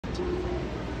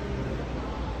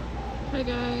Hi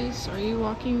guys, are you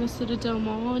walking the Citadel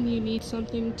Mall and you need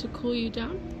something to cool you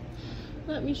down?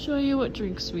 Let me show you what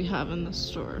drinks we have in the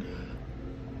store.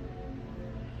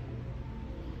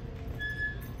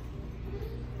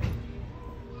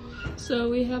 So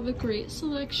we have a great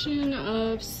selection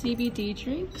of CBD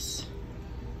drinks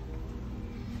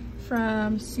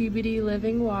from CBD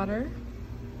Living Water.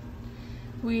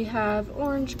 We have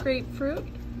orange grapefruit,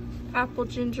 apple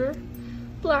ginger,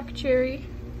 black cherry,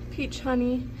 peach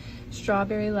honey,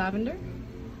 strawberry lavender.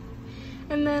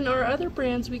 And then our other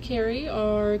brands we carry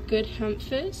are Good Hemp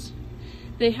Fizz.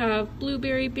 They have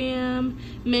blueberry bam,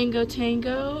 mango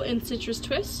tango, and citrus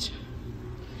twist.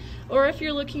 Or if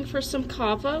you're looking for some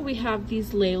kava, we have these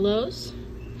Lalos.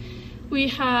 We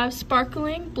have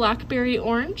sparkling blackberry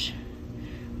orange,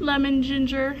 lemon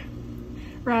ginger,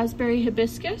 raspberry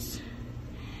hibiscus,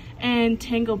 and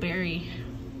tangleberry.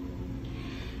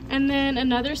 And then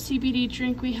another CBD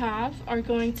drink we have are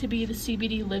going to be the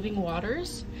CBD Living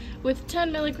Waters with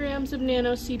 10 milligrams of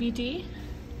nano CBD.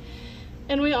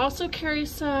 And we also carry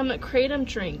some kratom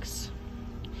drinks.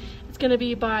 It's going to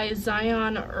be by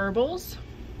Zion Herbals.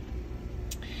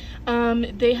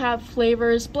 They have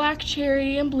flavors black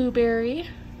cherry and blueberry.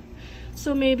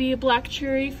 So maybe a black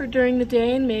cherry for during the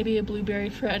day and maybe a blueberry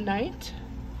for at night.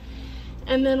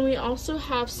 And then we also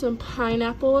have some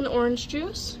pineapple and orange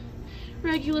juice,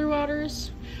 regular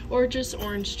waters, or just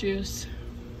orange juice.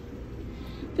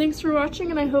 Thanks for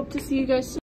watching, and I hope to see you guys soon.